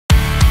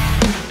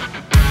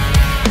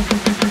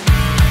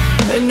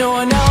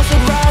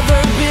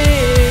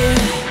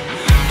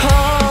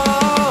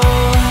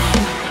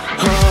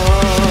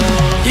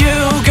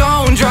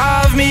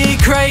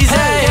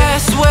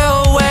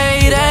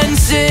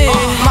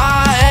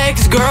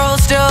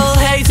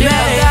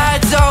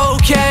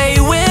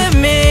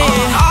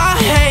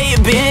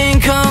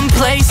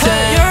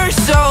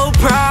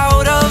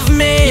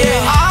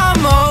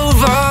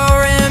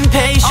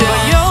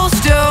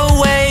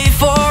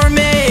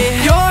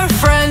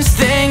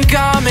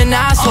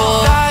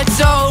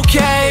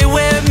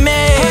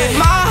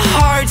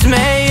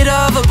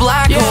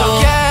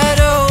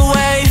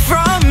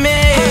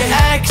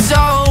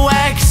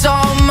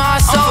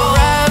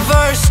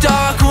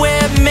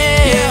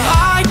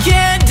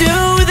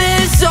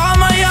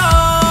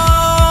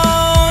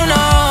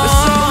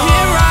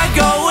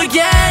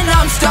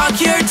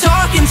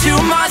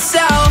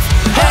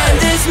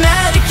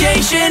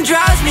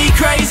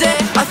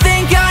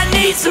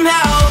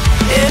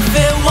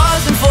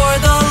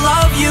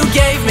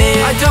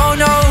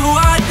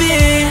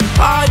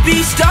I'd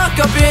be stuck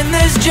up in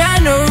this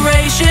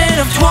generation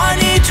of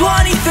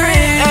 2023.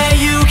 And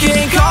you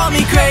can call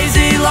me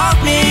crazy, lock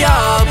me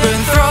up and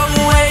throw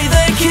away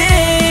the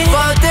key,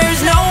 but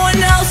there's no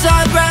one else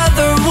I'd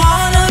rather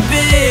wanna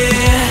be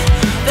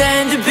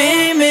than to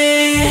be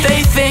me.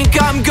 They think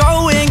I'm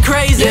going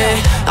crazy,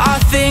 I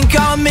think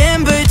I'm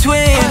in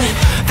between.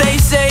 They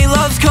say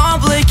love's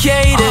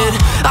complicated,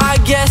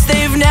 I guess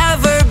they've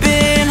never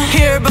been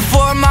here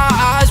before. My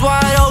eyes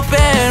wide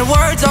open,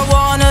 words I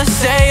wanna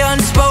say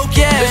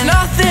unspoken. There's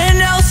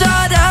nothing else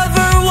I'd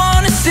ever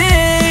wanna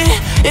see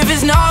if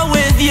it's not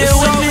with you.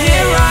 So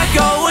here I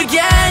go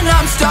again,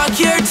 I'm stuck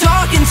here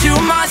talking to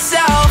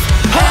myself,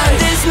 and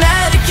this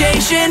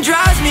medication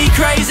drives me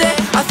crazy.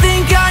 I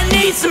think I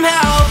need some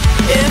help.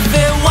 If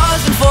it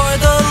wasn't for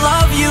the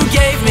love you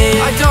gave me,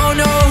 I don't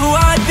know who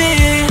I'd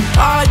be.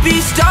 I'd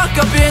be stuck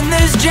up in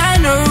this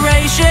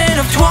generation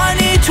of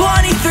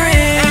 2023.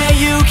 And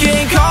you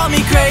can call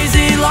me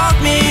crazy, lock